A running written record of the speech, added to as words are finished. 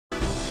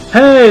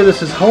Hey,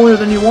 this is Holier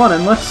Than You Want,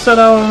 and let's set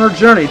out on our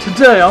journey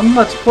today on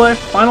Let's Play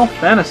Final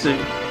Fantasy.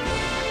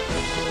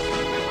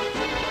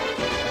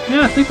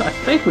 Yeah, I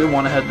think we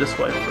want to head this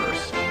way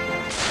first.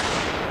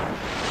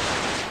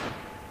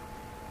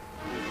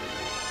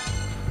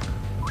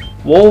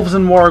 Wolves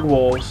and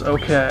Wargwolves.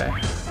 Okay,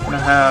 gonna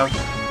have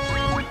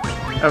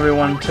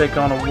everyone take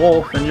on a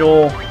wolf, and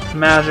you'll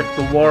magic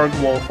the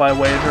Wargwolf. I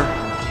wager.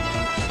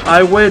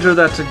 I wager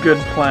that's a good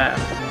plan.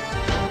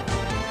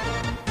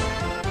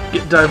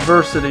 Get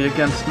diversity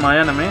against my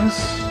enemies.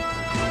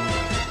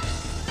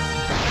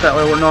 That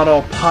way we're not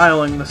all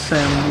piling the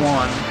same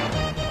one.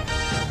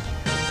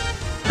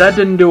 That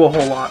didn't do a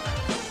whole lot.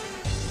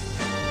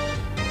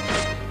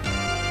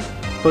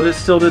 But it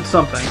still did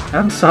something.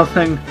 And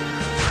something.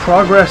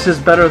 Progress is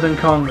better than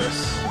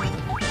Congress.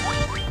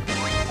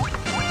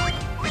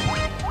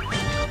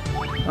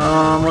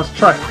 Let's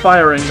try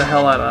firing the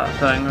hell out of that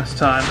thing this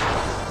time.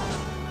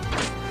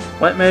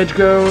 White Mage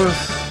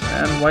goes.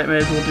 And White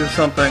Mage will do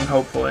something,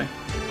 hopefully.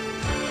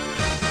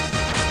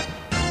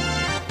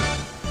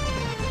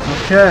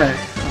 Okay,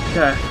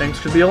 things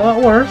could be a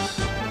lot worse.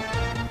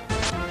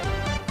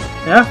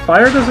 Yeah,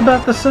 fire does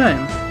about the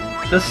same.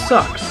 This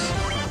sucks.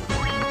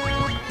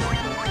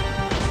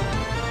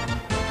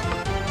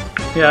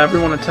 Yeah,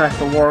 everyone attack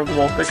the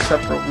Wargwolf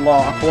except for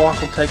Locke. Locke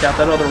will take out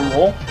that other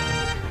wolf.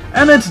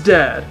 And it's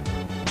dead!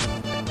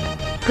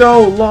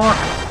 Go, Locke!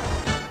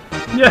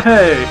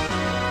 Yay!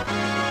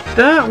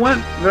 That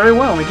went very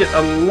well. We get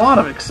a lot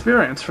of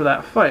experience for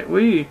that fight.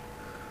 We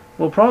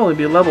will probably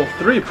be level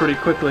 3 pretty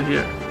quickly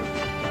here.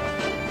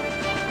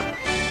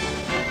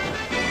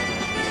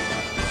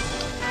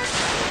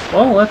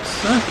 Well,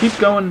 let's keep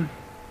going.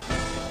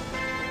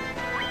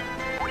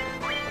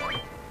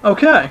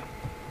 Okay.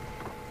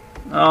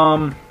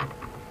 I'm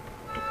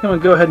gonna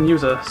go ahead and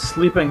use a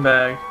sleeping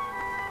bag.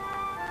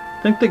 I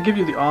think they give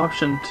you the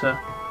option to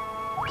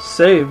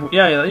save.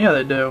 Yeah,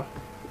 they do.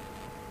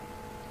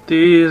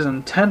 These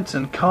and tents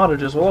and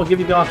cottages will all give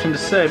you the option to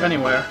save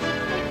anywhere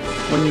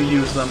when you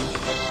use them.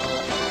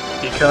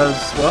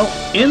 Because, well,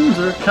 inns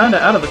are kind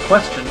of out of the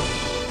question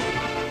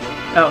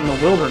out in the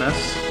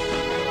wilderness.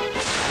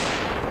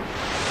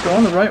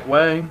 Going the right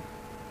way.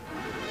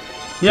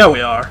 Yeah, we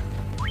are.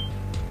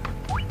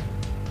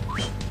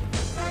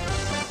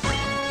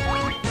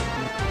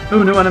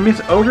 Ooh, new enemies.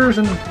 Ogres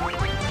and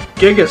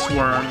Gigas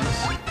worms.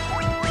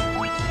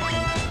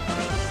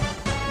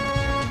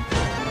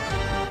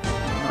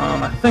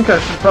 I think I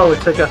should probably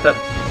take out that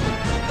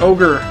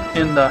ogre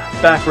in the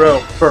back row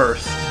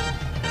first.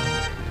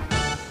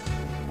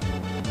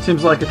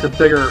 Seems like it's a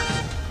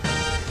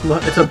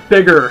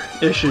bigger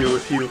issue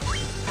if you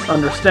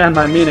understand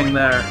my meaning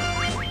there.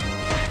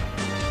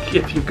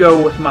 If you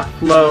go with my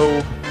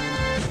flow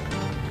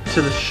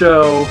to the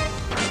show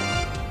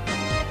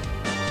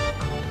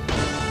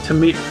to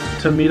meet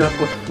up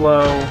with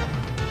Flo,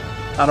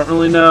 I don't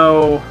really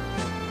know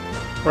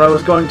where I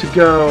was going to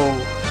go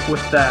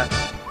with that.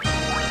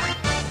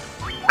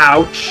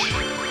 Ouch.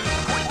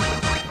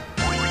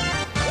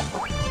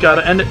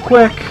 Gotta end it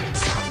quick.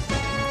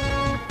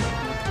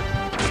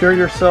 Cure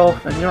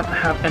yourself, and you don't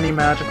have any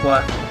magic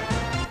left.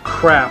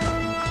 Crap.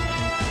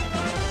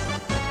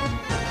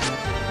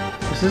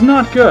 This is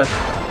not good.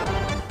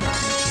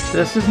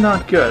 This is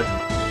not good.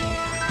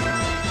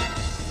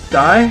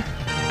 Die?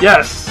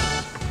 Yes!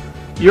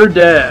 You're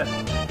dead.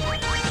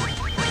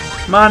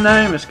 My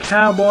name is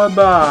Cowboy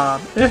Bob.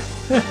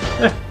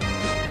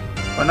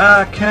 When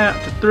I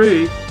count to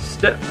 3,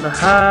 step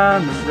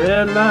behind the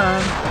red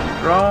line,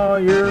 draw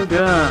your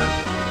gun.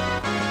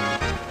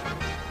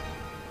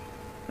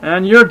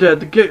 And you're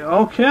dead.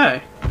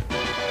 Okay.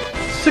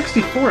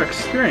 64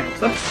 experience.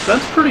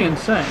 That's pretty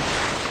insane.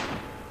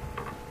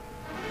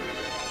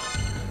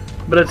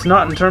 But it's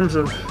not in terms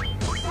of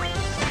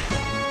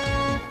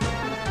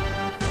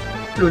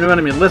new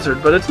enemy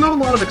lizard, but it's not a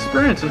lot of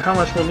experience in how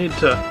much we'll need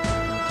to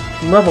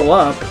level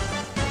up.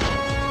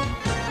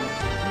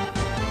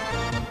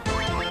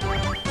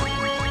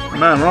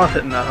 Man, we're not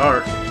hitting that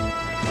hard.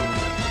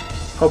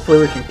 Hopefully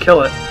we can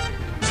kill it.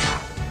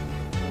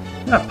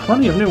 Yeah,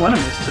 plenty of new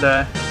enemies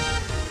today.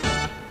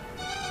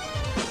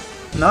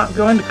 Not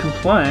going to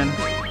complain.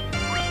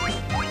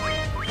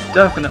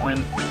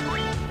 Definitely.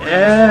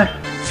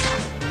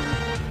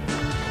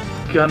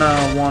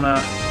 Gonna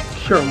wanna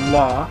cure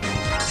Law.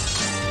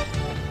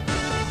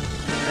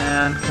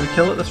 And can we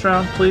kill it this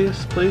round,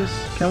 please? Please?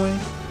 Can we?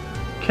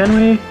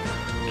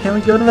 Can we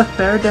go to the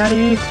fair,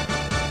 Daddy?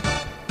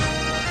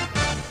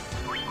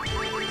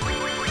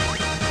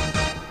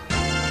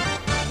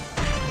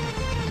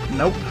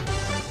 Nope.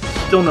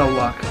 Still no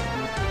luck.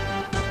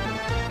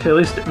 Okay, at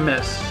least it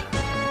missed.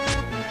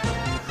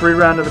 Free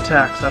round of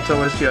attacks, that's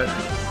always good.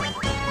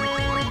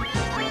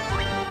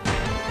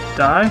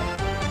 Die?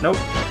 Nope.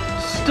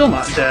 Still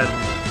not dead.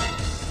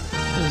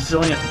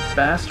 Resilient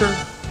bastard.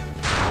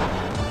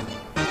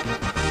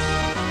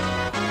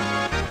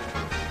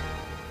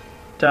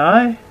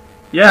 Die?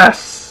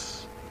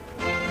 Yes!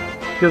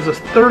 Gives us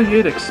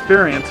 38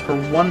 experience for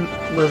one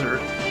lizard.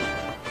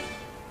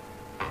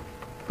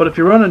 But if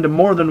you run into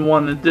more than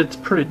one, it's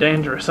pretty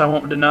dangerous, I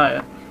won't deny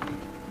it.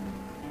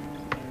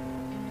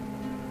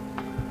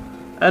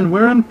 And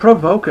we're in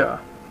Pravoca.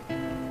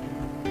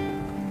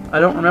 I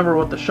don't remember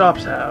what the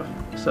shops have,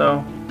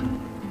 so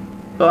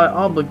by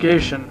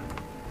obligation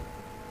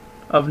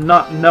of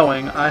not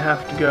knowing, I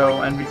have to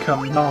go and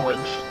become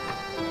knowledge.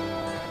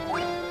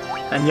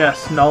 And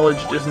yes,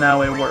 knowledge is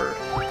now a word.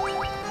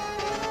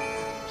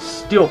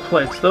 Steel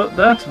plates, though,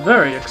 that's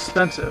very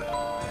expensive.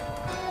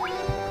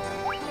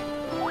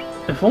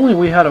 If only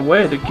we had a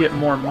way to get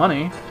more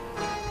money.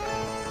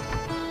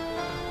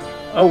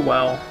 Oh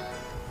well.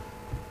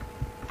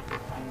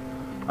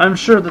 I'm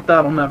sure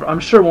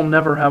we'll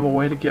never have a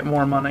way to get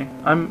more money.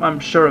 I'm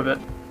sure of it.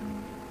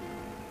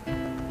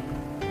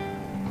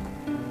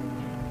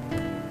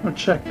 I'll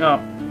check out.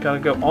 Gotta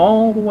go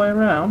all the way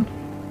around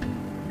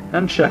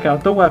and check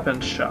out the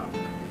weapons shop.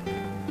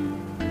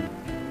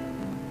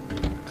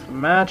 It's the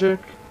magic.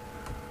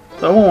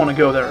 So I won't want to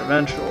go there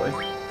eventually.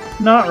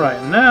 Not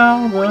right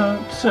now,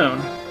 but soon.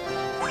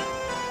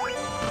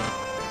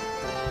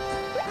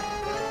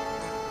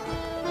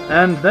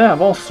 And they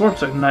have all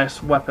sorts of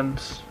nice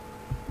weapons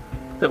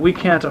that we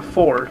can't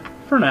afford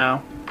for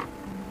now.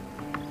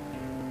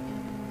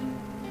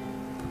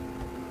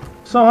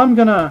 So I'm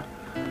gonna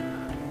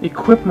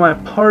equip my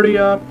party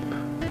up,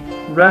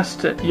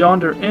 rest at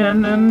yonder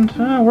inn, and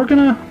we're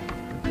gonna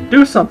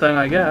do something,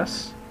 I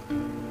guess.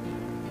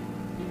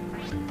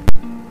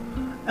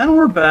 And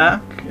we're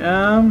back.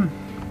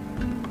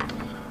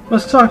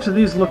 Let's talk to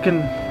these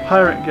looking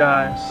pirate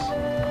guys.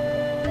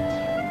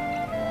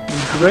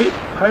 Great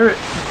Pirate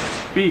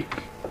Bicky,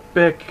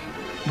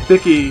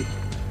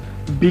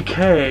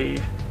 BK,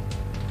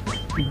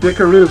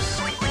 Bickaroos.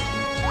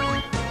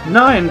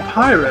 9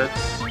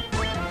 pirates?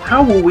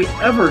 How will we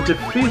ever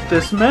defeat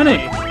this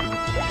many?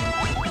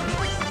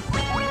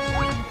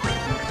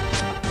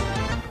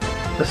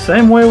 The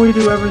same way we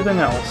do everything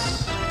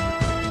else.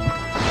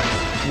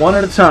 One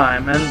at a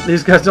time, and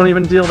these guys don't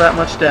even deal that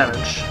much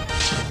damage.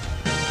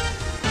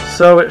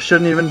 So it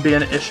shouldn't even be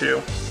an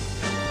issue.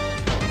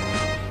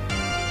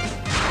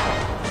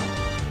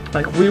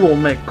 Like, we will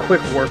make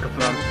quick work of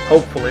them,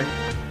 hopefully.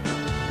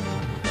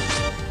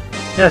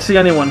 Yeah, see,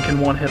 anyone can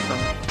one-hit them.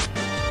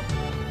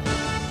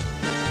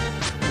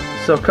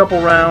 So a couple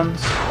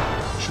rounds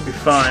should be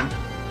fine.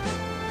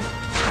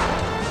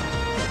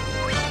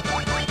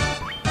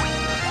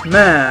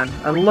 Man,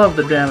 I love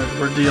the damage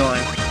we're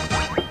dealing.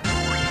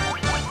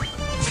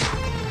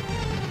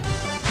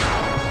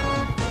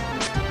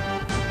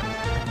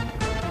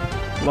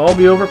 It'll all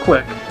be over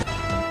quick.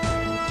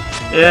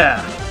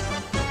 Yeah.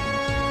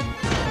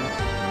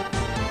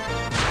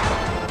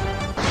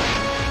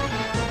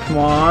 Come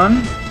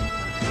on.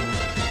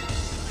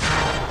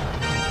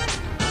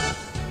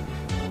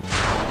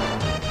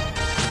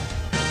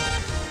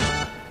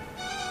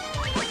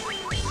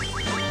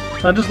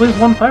 That just leaves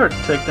one pirate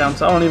to take down,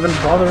 so I don't even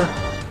bother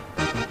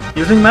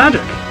using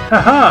magic.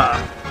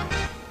 Haha!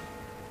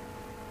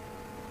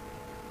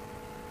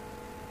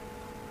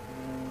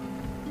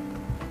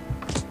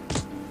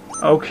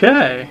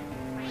 Okay.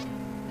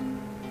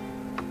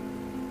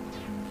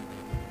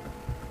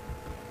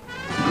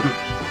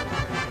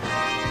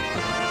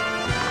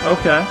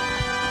 Okay.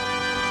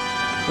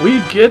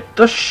 We get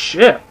the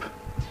ship.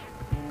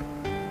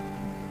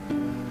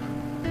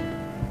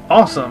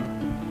 Awesome.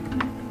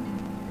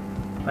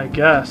 I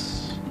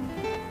guess.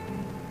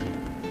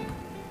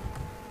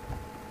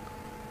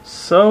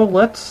 So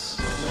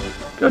let's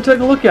go take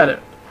a look at it.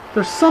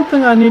 There's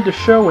something I need to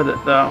show with it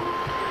though.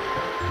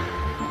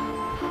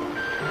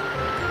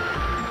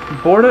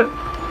 Board it,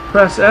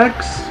 press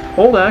X,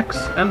 hold X,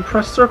 and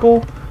press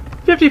circle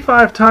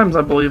 55 times,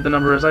 I believe the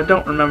number is. I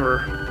don't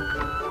remember.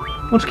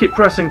 Let's keep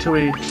pressing till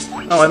we...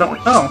 Oh, I don't...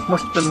 Oh,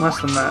 must have been less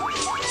than that.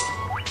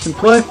 You can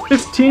play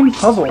 15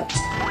 puzzle.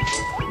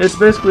 It's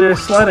basically a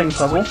sliding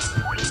puzzle.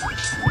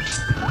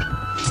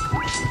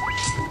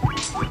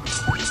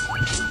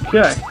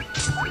 Okay.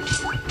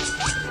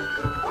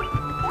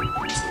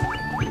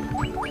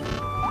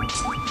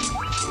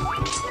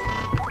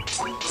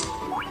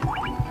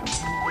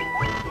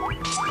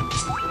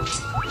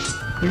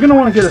 You're going to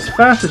want to get as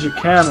fast as you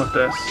can with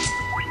this.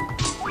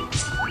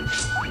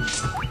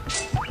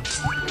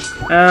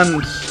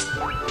 And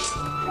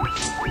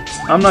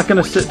I'm not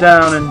going to sit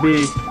down and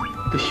be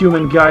the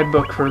human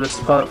guidebook for this.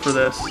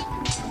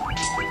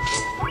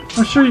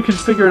 I'm sure you can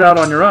figure it out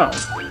on your own.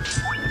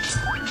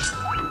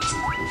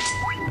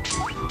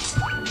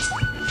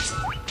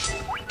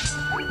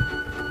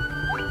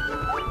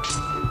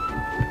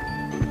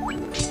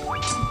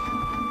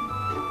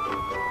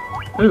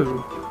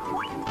 Ooh.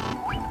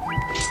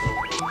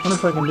 I wonder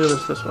if I can do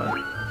this way.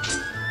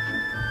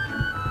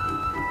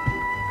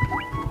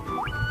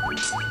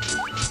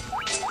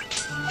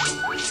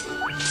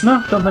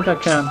 No, don't think I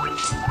can.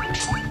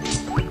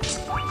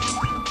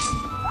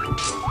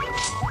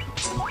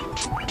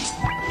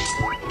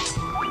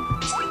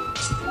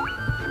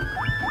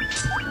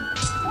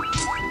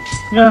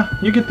 Yeah,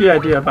 you get the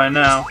idea by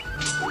now.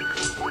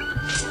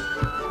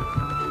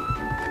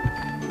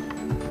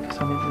 So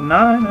I need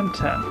 9 and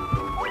 10.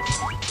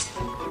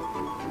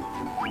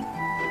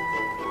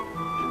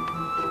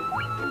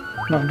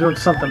 No, I'm doing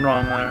something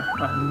wrong there.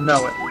 I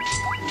know it.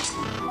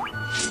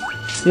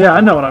 Yeah,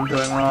 I know what I'm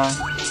doing wrong.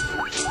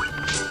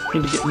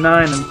 Need to get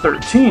 9 and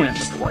 13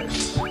 into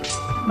place.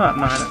 Not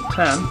 9 and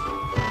 10.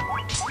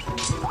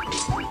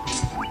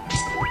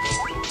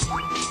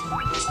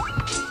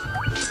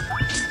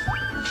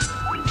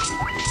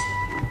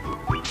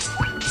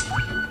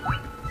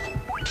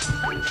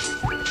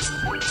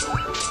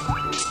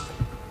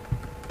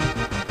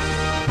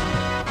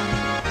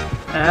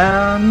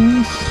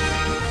 And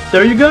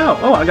there you go.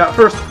 Oh, I got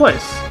first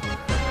place.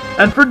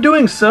 And for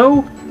doing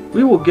so,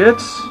 we will get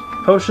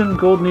potion,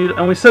 gold needed,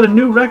 and we set a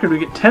new record. We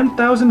get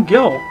 10,000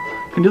 gil.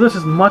 You can do this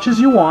as much as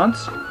you want.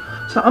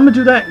 So I'm gonna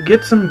do that,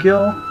 get some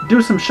gil,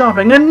 do some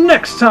shopping, and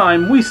next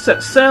time we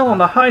set sail on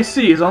the high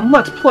seas on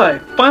Let's Play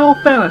Final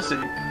Fantasy.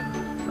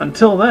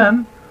 Until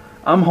then,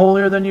 I'm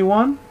holier than you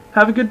one.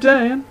 Have a good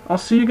day, and I'll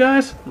see you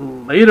guys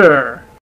later.